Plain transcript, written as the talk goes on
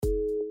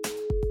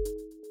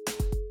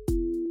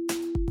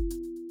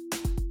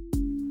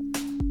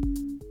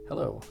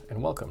Hello,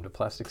 and welcome to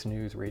Plastics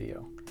News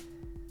Radio.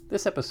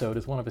 This episode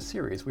is one of a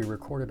series we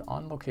recorded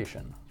on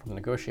location from the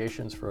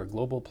negotiations for a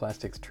global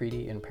plastics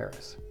treaty in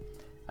Paris.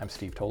 I'm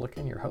Steve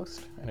Tolikin, your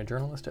host, and a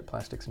journalist at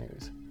Plastics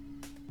News.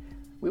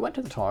 We went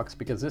to the talks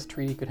because this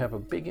treaty could have a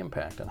big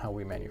impact on how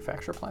we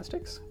manufacture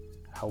plastics,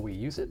 how we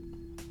use it,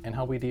 and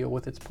how we deal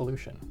with its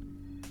pollution.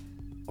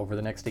 Over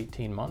the next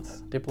 18 months,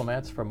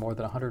 diplomats from more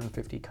than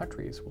 150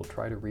 countries will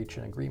try to reach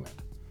an agreement.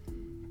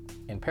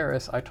 In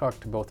Paris, I talked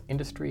to both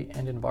industry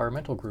and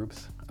environmental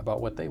groups about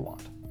what they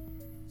want.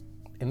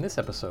 In this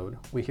episode,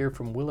 we hear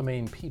from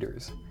Willemijn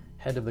Peeters,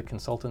 head of the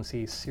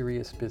consultancy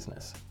Searious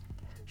Business.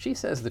 She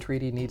says the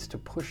treaty needs to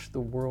push the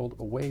world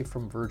away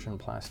from virgin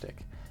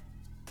plastic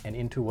and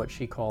into what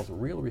she calls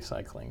real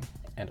recycling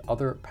and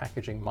other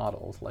packaging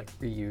models like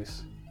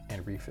reuse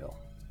and refill.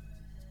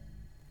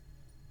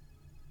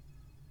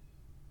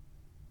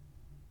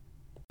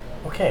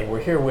 Okay,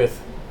 we're here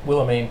with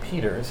Willemijn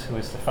Peeters, who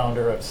is the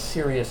founder of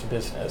Searious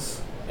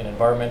Business, an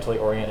environmentally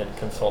oriented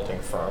consulting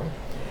firm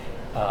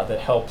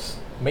that helps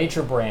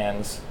major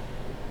brands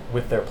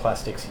with their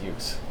plastics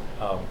use.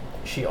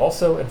 She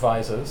also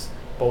advises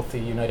both the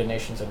United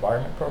Nations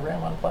Environment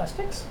Program on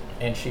plastics,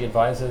 and she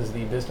advises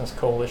the Business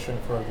Coalition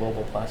for a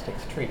Global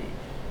Plastics Treaty.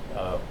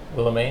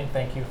 Willemijn,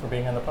 thank you for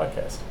being on the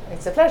podcast.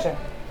 It's a pleasure.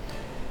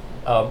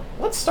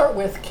 Let's start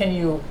with, can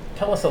you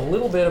tell us a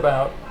little bit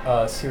about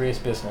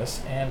Searious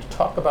Business and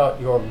talk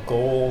about your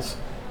goals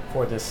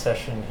for this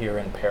session here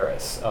in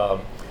Paris?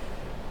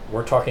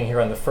 We're talking here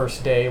on the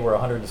first day where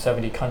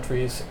 170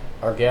 countries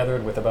are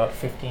gathered with about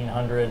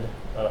 1,500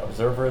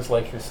 observers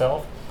like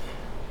yourself.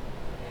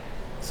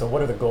 So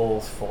what are the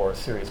goals for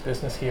Searious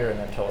Business here, and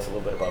then tell us a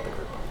little bit about the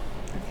group.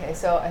 Okay,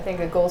 so I think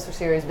the goals for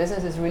Searious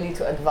Business is really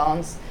to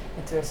advance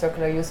into a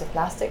circular use of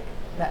plastic.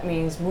 That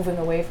means moving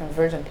away from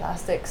virgin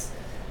plastics,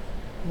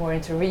 more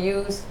into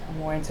reuse, and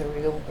more into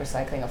real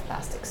recycling of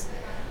plastics.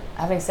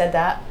 Having said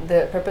that,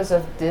 the purpose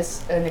of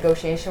this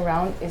negotiation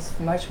round is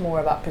much more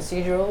about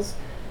procedurals.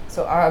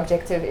 So our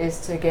objective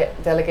is to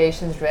get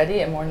delegations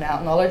ready and more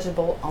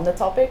knowledgeable on the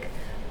topic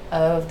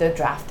of the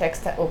draft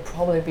text that will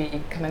probably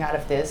be coming out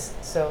of this.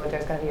 So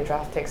there's going to be a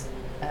draft text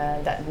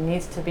that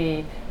needs to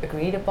be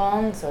agreed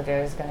upon. So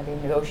there's going to be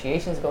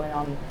negotiations going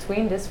on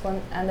between this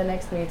one and the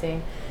next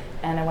meeting.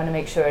 And I want to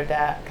make sure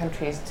that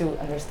countries do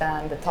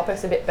understand the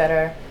topics a bit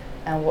better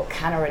and what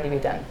can already be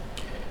done.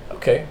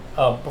 Okay,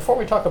 before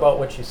we talk about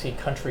what you see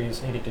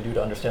countries needed to do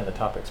to understand the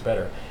topics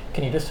better,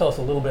 can you just tell us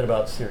a little bit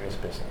about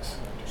Searious Business?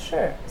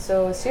 Sure.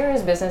 So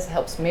Searious Business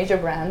helps major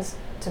brands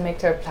to make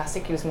their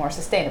plastic use more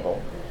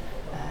sustainable.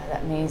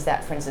 That means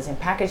that, for instance, in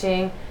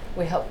packaging,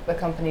 we help the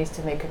companies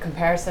to make a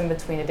comparison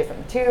between the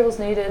different materials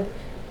needed,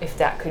 if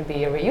that could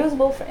be a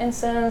reusable, for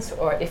instance,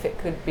 or if it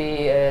could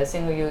be a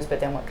single use, but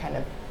then what kind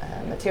of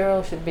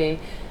material should be,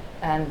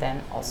 and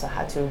then also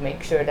how to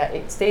make sure that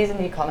it stays in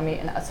the economy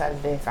and outside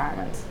of the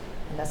environment.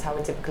 And that's how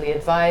we typically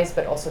advise,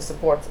 but also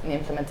support the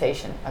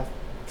implementation of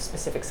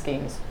specific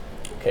schemes.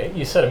 Okay,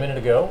 you said a minute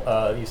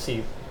ago,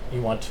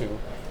 you want to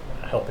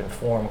help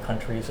inform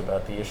countries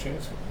about the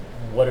issues.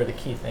 What are the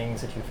key things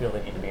that you feel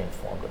they need to be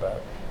informed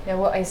about? Yeah,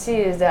 what I see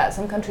is that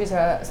some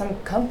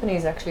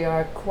companies actually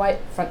are quite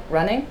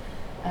front-running,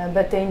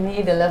 but they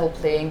need a level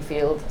playing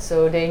field.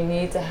 So they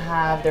need to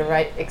have the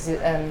right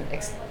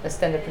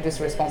extended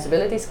producer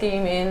responsibility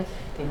scheme in.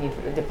 They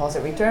need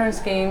deposit return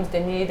schemes.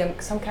 They need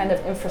some kind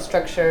of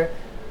infrastructure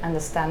and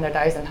a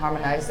standardized and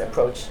harmonized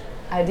approach,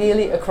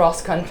 ideally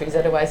across countries.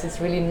 Otherwise,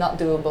 it's really not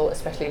doable,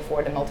 especially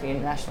for the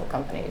multinational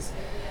companies.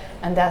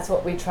 And that's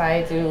what we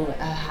try to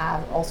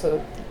have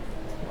also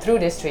through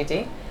this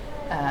treaty.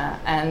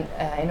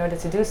 In order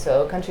to do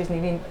so, countries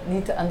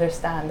need to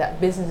understand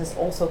that businesses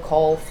also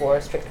call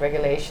for strict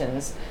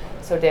regulations,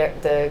 so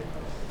the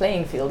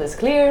playing field is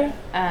clear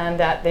and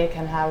that they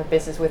can have a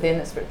business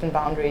within certain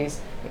boundaries,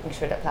 making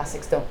sure that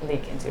plastics don't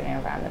leak into the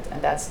environment.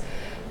 And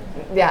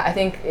I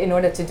think in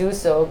order to do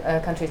so,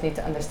 countries need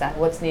to understand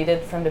what's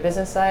needed from the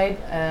business side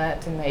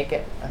to make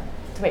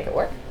it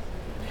work.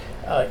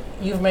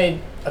 You've made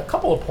a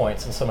couple of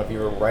points in some of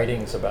your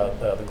writings about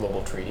the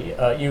global treaty.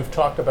 You've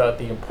talked about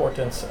the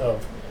importance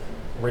of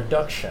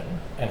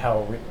reduction and how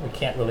we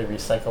can't really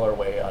recycle our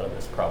way out of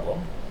this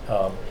problem.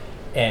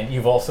 And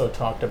you've also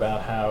talked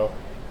about how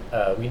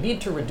we need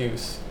to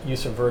reduce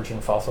use of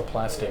virgin fossil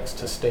plastics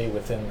to stay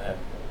within that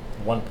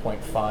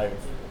 1.5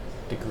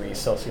 degrees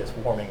Celsius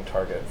warming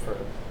target for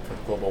the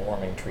global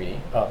warming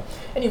treaty.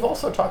 And you've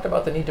also talked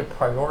about the need to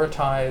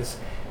prioritize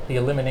the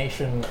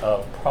elimination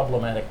of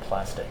problematic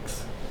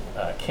plastics.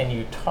 Can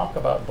you talk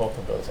about both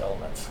of those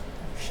elements?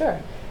 Sure.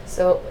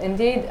 So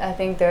indeed, I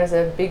think there's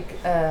a big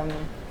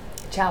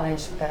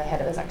challenge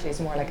ahead of us. Actually, it's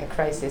more like a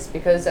crisis,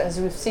 because as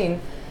we've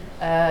seen,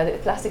 the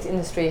plastics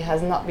industry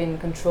has not been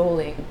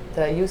controlling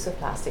the use of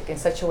plastic in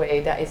such a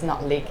way that it's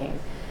not leaking.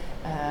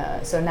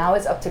 So now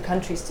it's up to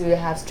countries to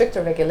have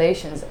stricter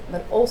regulations,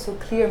 but also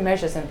clear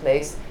measures in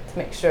place to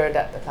make sure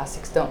that the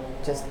plastics don't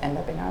just end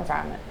up in our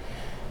environment.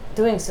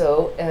 Doing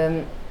so,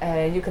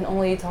 you can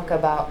only talk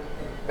about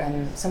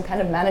some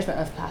kind of management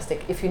of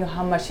plastic if you know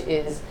how much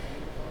is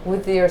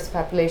with the Earth's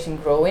population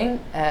growing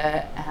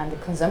and the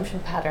consumption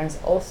patterns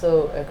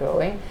also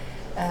growing,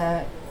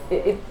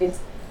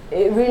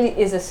 it really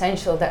is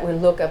essential that we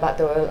look at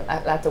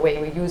the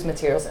way we use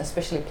materials,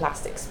 especially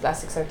plastics.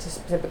 Plastics are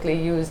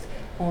typically used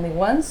only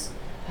once,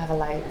 have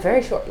a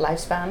very short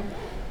lifespan,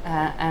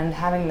 and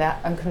having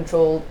that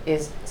uncontrolled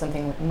is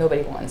something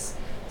nobody wants.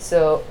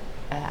 So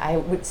I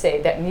would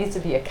say there needs to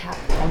be a cap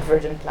on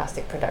virgin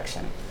plastic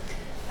production.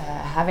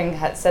 Having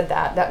said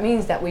that, that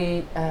means that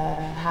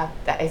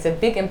that is a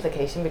big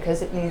implication,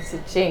 because it needs to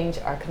change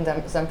our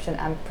consumption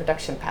and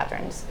production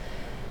patterns.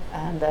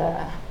 And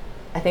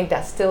I think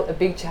that's still a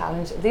big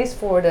challenge, at least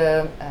for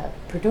the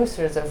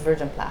producers of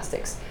virgin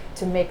plastics,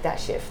 to make that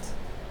shift.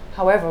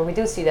 However, we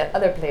do see that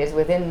other players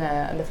within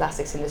the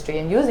plastics industry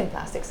and using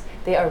plastics,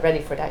 they are ready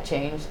for that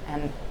change,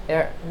 and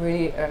they're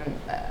really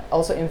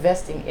also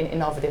investing in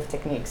innovative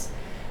techniques.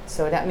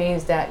 So that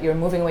means that you're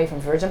moving away from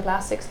virgin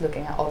plastics,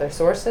 looking at other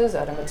sources,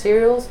 other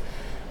materials,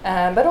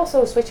 but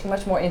also switching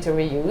much more into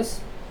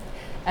reuse.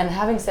 And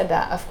having said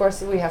that, of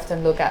course, we have to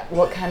look at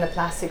what kind of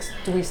plastics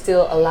do we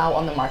still allow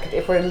on the market.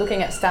 If we're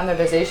looking at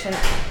standardization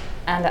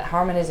and at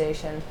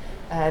harmonization,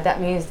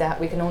 that means that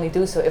we can only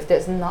do so if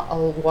there's not a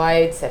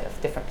wide set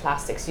of different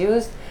plastics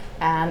used,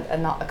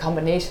 and not a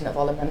combination of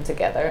all of them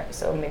together,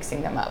 so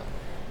mixing them up.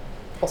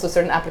 Also,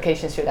 certain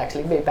applications should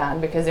actually be banned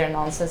because they're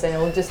nonsense and it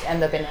will just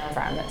end up in our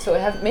environment. So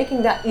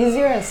making that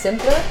easier and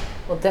simpler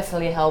will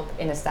definitely help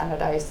in a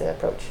standardized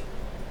approach.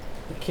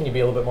 Can you be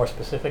a little bit more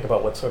specific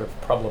about what sort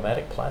of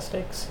problematic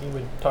plastics you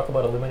would talk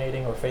about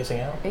eliminating or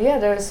phasing out? Yeah,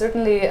 there are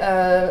certainly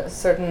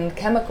certain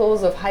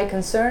chemicals of high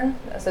concern,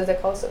 as they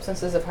call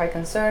substances of high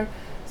concern.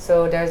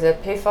 So there's a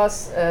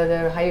PFAS,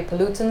 they're highly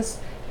pollutants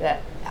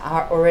that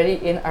are already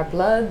in our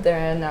blood,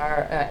 they're in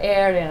our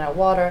air, they're in our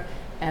water,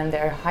 and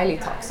they're highly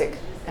toxic.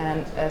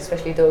 And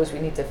especially those we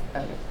need to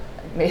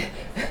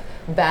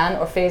ban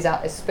or phase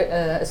out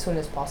as soon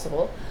as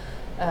possible.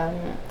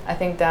 I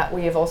think that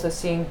we have also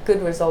seen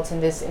good results in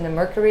this in the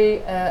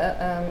mercury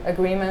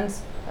agreement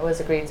that was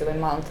agreed to in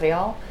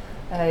Montreal.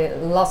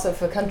 Lots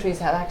of countries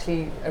have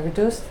actually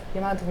reduced the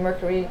amount of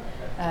mercury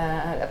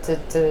up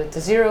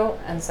to zero,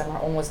 and some are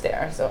almost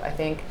there. So I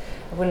think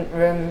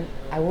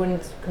I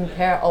wouldn't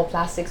compare all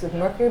plastics with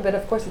mercury, but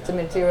of course it's a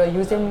material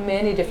used in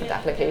many different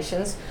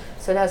applications.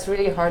 So that's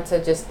really hard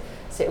to just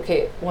say,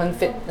 okay,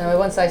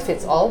 one size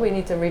fits all. We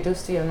need to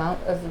reduce the amount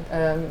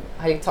of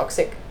highly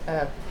toxic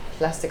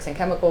plastics and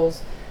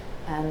chemicals,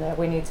 and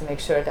we need to make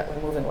sure that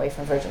we're moving away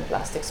from virgin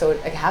plastic. So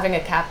having a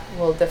cap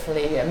will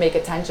definitely make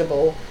it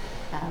tangible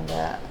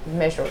and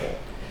measurable.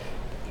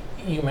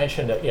 You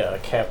mentioned a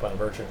cap on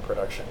virgin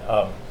production.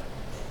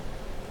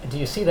 Do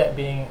you see that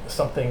being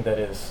something that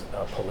is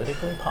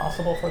politically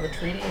possible for the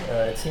treaty?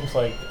 It seems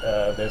like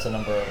there's a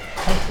number of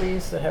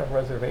countries that have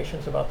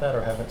reservations about that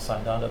or haven't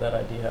signed on to that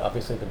idea.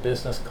 Obviously, the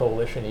Business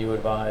Coalition you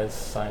advise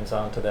signs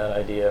on to that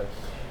idea.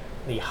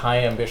 The High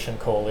Ambition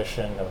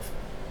Coalition of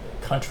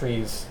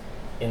countries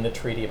in the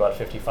treaty, about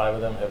 55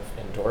 of them, have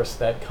endorsed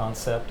that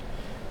concept.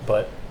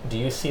 But do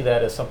you see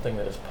that as something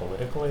that is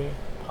politically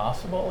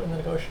possible in the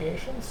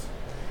negotiations?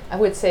 I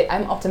would say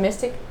I'm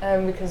optimistic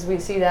because we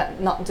see that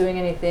not doing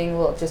anything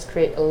will just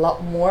create a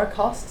lot more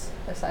costs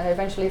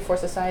eventually for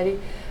society.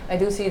 I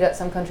do see that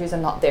some countries are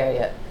not there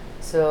yet.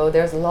 So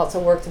there's lots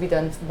of work to be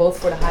done, both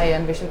for the High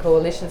Ambition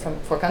Coalition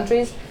for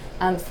countries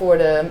and for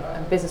the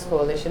Business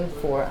Coalition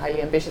for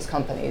highly ambitious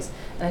companies.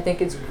 And I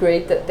think it's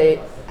great that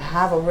they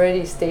have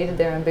already stated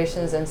their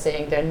ambitions and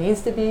saying there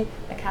needs to be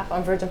a cap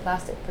on virgin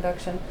plastic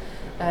production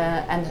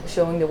and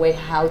showing the way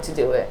how to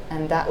do it.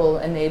 And that will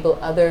enable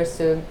others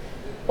to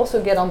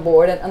also get on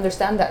board and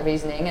understand that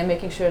reasoning, and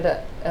making sure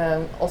that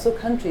also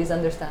countries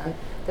understand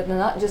that they're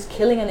not just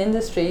killing an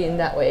industry in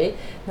that way.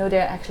 No,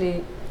 they're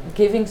actually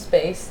giving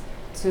space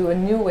to a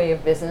new way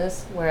of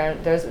business where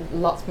there's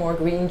lots more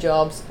green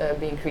jobs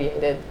being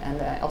created,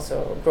 and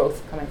also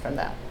growth coming from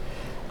that.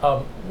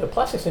 The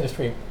plastics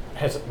industry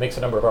makes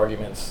a number of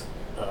arguments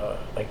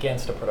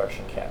against a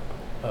production cap.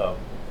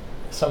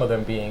 Some of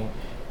them being,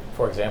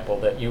 for example,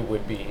 that you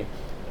would be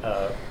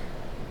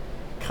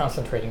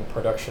concentrating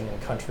production in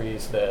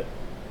countries that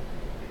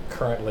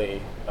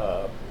currently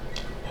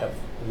have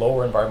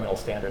lower environmental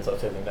standards,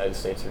 let's say the United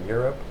States or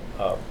Europe,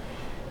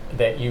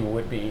 that you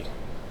would be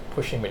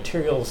pushing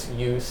materials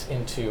use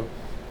into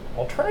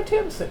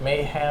alternatives that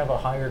may have a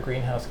higher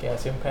greenhouse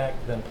gas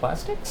impact than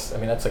plastics. I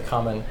mean, that's a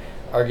common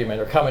argument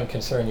or common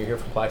concern you hear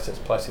from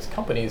plastics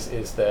companies,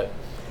 is that,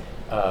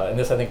 and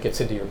this I think gets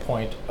into your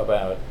point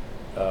about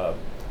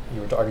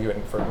you were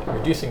arguing for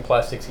reducing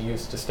plastics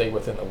use to stay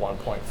within the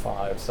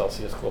 1.5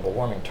 Celsius global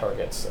warming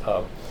targets.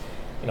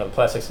 The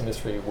plastics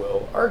industry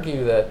will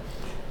argue that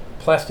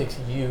plastics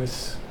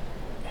use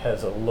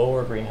has a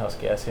lower greenhouse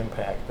gas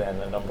impact than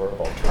a number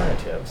of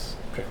alternatives,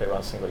 particularly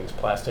around single-use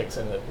plastics,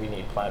 and that we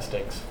need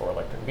plastics for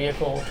electric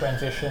vehicle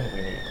transition,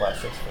 we need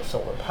plastics for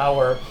solar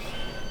power.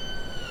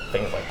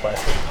 Things like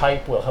plastic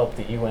pipe will help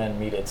the UN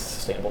meet its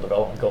sustainable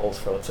development goals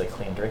for, let's say,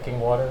 clean drinking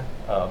water.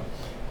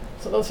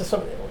 So those are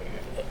some,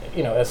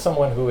 as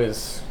someone who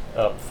is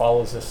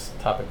follows this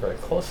topic very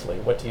closely.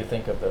 What do you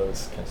think of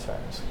those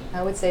concerns?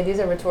 I would say these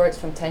are rhetorics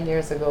from 10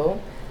 years ago.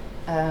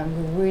 We're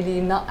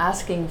really not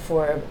asking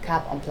for a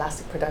cap on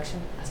plastic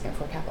production, asking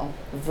for a cap on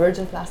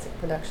virgin plastic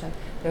production.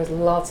 There's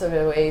lots of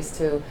ways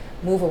to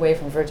move away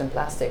from virgin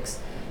plastics,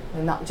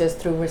 not just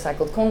through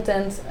recycled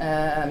content,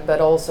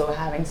 but also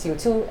having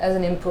CO2 as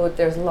an input.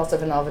 There's lots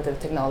of innovative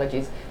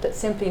technologies that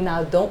simply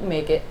now don't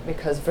make it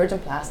because virgin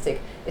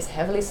plastic is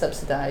heavily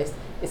subsidized.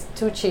 It's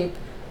too cheap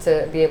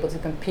to be able to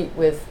compete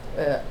with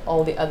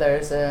all the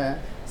others.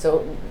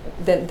 So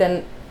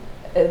then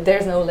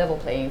there's no level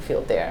playing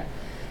field there.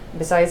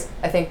 Besides,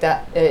 I think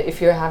that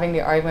if you're having the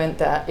argument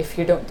that if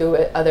you don't do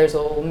it, others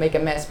will make a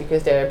mess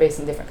because they're based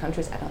in different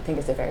countries, I don't think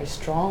it's a very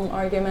strong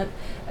argument.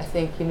 I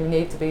think you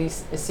need to be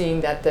seeing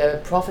that the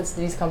profits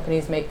these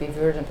companies make, the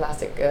virgin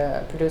plastic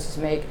producers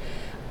make,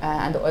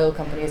 and the oil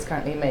companies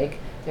currently make,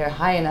 they're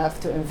high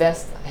enough to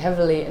invest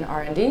heavily in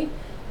R&D,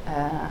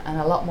 and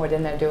a lot more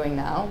than they're doing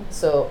now.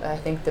 So I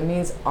think the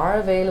means are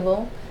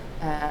available.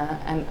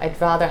 And I'd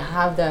rather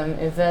have them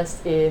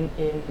invest in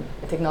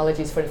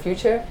technologies for the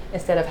future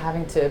instead of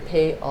having to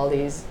pay all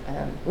these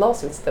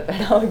lawsuits that they're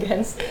now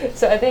against.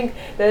 So I think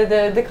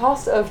the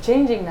cost of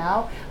changing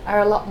now are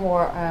a lot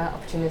more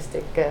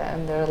opportunistic,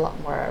 and there are a lot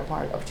more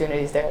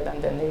opportunities there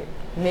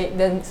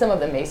than some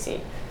of them may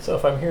see. So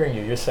if I'm hearing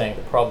you, you're saying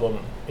the problem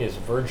is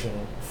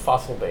virgin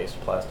fossil-based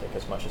plastic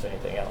as much as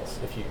anything else.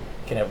 If you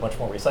can have much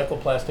more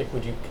recycled plastic,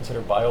 would you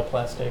consider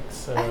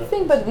bioplastics? I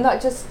think, but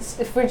not just,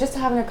 if we're just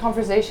having a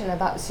conversation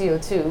about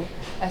CO2,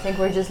 I think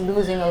we're just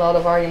losing a lot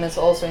of arguments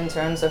also in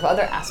terms of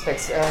other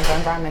aspects of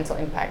environmental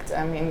impact.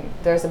 I mean,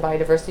 there's a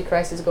biodiversity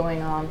crisis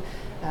going on.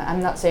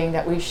 I'm not saying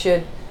that we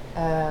should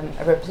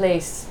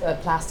replace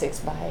plastics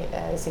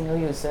by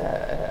single-use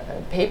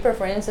paper,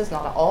 for instance,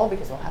 not at all,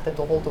 because we'll have the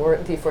whole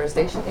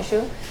deforestation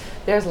issue.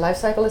 There's life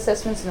cycle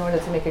assessments in order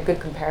to make a good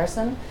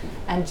comparison,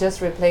 and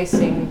just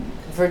replacing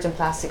virgin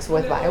plastics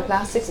with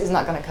bioplastics is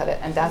not going to cut it,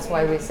 and that's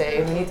why we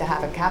say we need to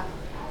have a cap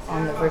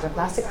on the virgin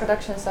plastic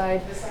production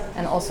side,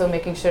 and also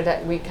making sure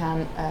that we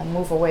can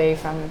move away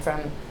from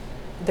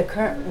the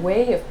current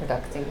way of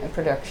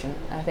production.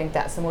 I think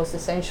that's the most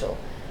essential.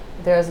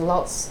 There's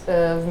lots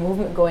of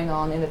movement going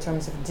on in the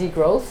terms of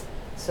degrowth,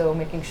 so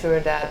making sure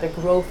that the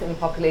growth in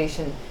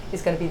population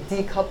is going to be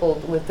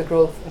decoupled with the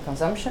growth in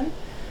consumption.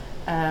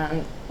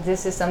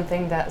 This is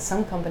something that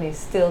some companies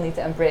still need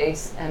to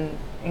embrace and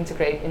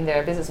integrate in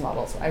their business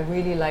models. I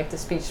really liked the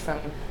speech from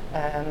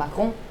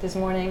Macron this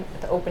morning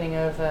at the opening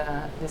of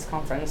this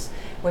conference,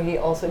 where he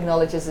also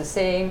acknowledges the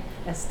same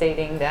and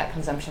stating that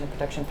consumption and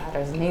production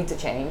patterns need to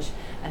change.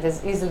 And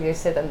it's easier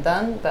said than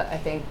done, but I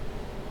think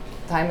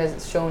time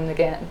has shown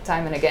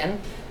time and again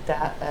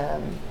that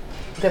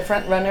the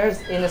front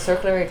runners in the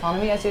circular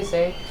economy, as you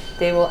say,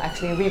 they will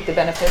actually reap the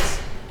benefits,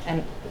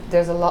 and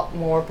there's a lot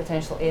more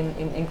potential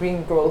in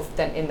green growth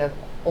than in the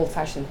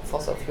old-fashioned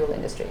fossil fuel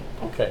industry.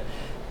 Okay.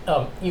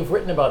 You've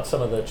written about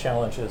some of the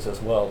challenges as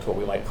well to what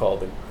we might call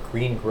the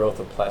green growth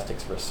of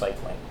plastics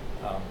recycling.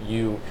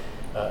 You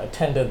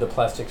attended the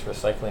Plastics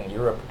Recycling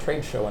Europe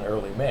trade show in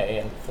early May,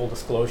 and full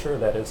disclosure,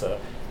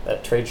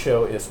 that trade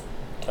show is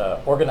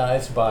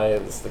organized by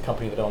the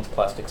company that owns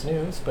Plastics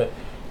News, but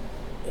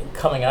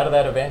coming out of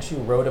that event, you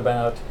wrote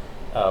about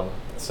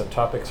some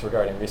topics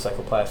regarding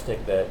recycled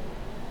plastic that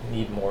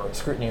need more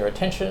scrutiny or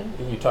attention.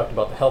 You talked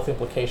about the health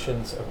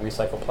implications of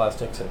recycled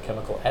plastics and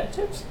chemical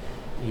additives.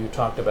 You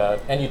talked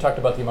about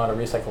the amount of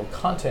recycled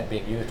content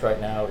being used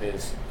right now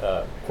is,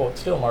 quote,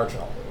 still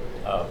marginal.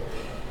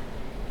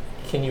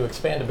 Can you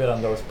expand a bit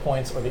on those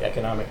points or the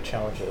economic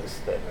challenges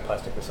that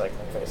plastic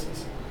recycling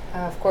faces?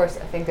 Of course,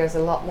 I think there's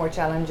a lot more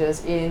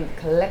challenges in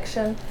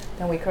collection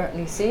than we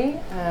currently see.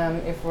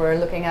 If we're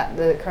looking at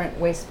the current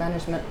waste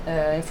management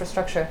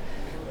infrastructure,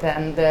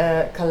 then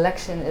the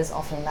collection is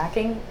often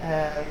lacking.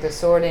 The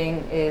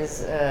sorting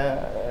is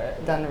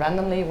done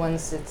randomly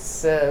once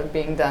it's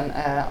being done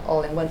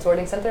all in one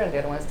sorting center, and the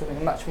other one's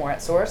doing much more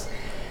at source.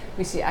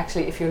 We see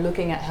actually, if you're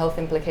looking at health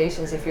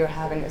implications, if you're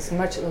having as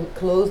much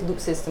closed loop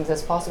systems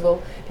as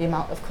possible, the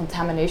amount of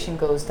contamination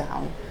goes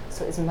down.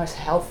 So it's much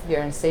healthier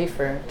and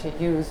safer to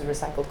use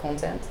recycled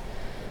content.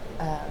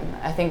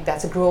 I think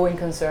that's a growing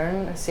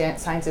concern.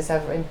 Scientists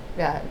have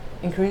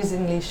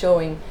increasingly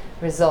showing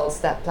results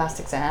that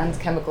plastics and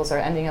chemicals are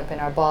ending up in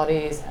our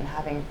bodies and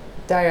having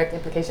direct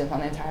implications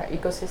on entire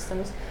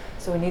ecosystems.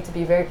 So we need to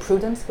be very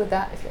prudent with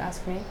that, if you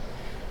ask me.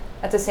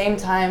 At the same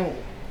time,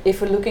 if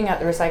we're looking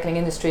at the recycling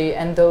industry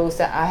and those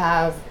that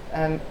have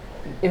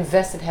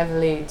invested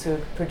heavily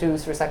to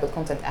produce recycled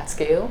content at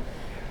scale,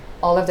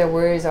 all of their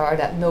worries are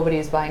that nobody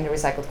is buying the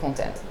recycled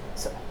content.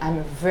 So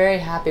I'm very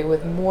happy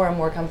with more and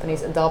more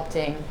companies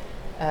adopting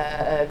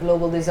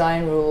global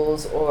design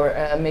rules or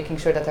making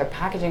sure that their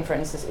packaging, for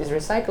instance, is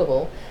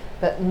recyclable,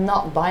 but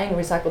not buying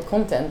recycled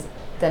content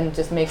then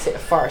just makes it a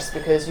farce,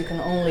 because you can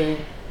only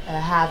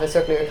have a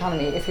circular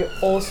economy if you're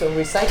also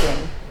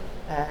recycling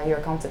your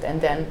content and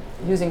then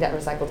using that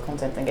recycled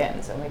content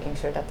again. So making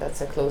sure that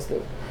that's a closed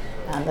loop.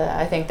 And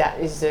I think that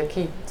is the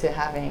key to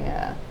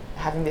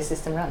having this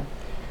system run.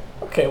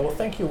 Okay, well,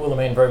 thank you,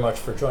 Willemijn, very much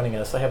for joining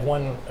us. I have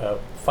one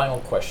final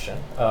question.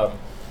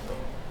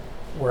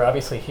 We're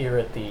obviously here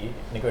at the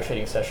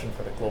negotiating session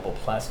for the Global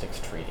Plastics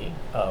Treaty.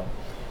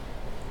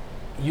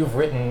 You've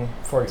written,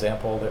 for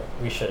example, that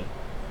we should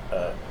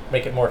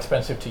make it more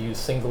expensive to use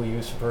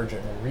single-use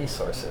virgin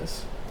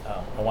resources.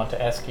 I want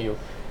to ask you,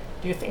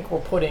 do you think we're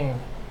putting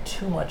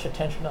too much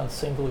attention on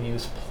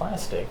single-use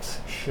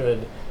plastics?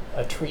 Should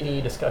a treaty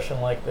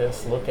discussion like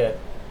this look at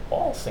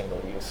all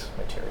single-use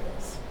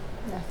materials?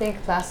 I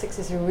think plastics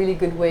is a really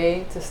good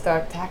way to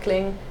start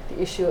tackling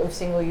the issue of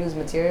single-use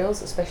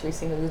materials, especially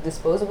single-use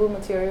disposable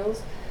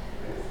materials.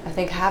 I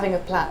think having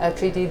a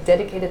treaty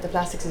dedicated to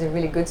plastics is a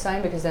really good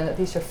sign, because then at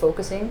least you're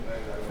focusing.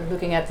 If you're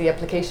looking at the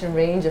application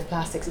range of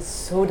plastics, it's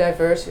so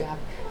diverse. You have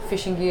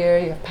fishing gear,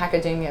 you have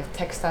packaging, you have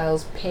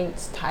textiles,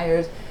 paints,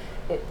 tires,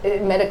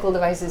 medical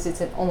devices,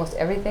 it's in almost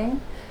everything.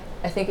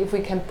 I think if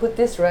we can put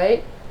this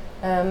right,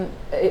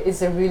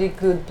 it's a really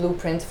good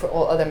blueprint for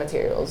all other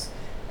materials.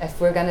 If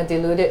we're going to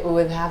dilute it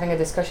with having a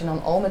discussion on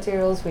all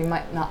materials, we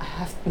might not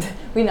have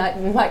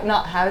might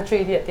not have a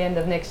treaty at the end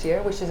of next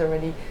year, which is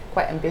already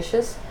quite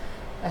ambitious.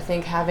 I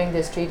think having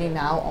this treaty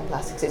now on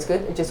plastics is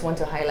good. I just want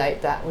to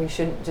highlight that we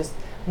shouldn't just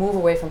move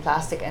away from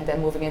plastic and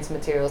then moving into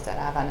materials that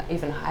have an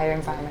even higher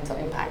environmental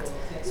impact.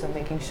 So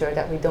making sure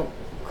that we don't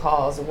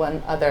cause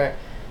one other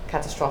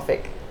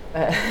catastrophic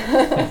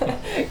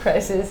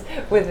crisis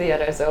with the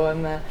other. So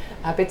I'm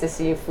happy to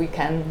see if we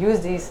can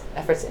use these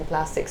efforts in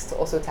plastics to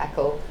also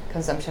tackle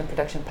consumption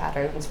production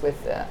patterns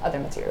with other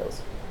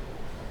materials.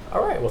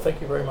 All right, well,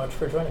 thank you very much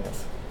for joining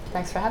us.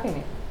 Thanks for having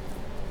me.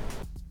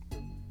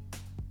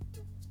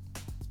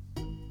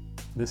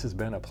 This has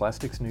been a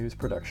Plastics News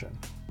production.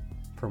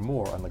 For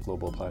more on the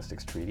Global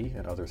Plastics Treaty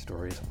and other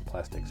stories on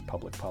plastics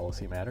public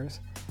policy matters,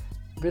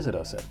 visit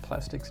us at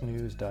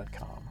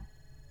plasticsnews.com.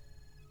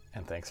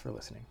 And thanks for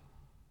listening.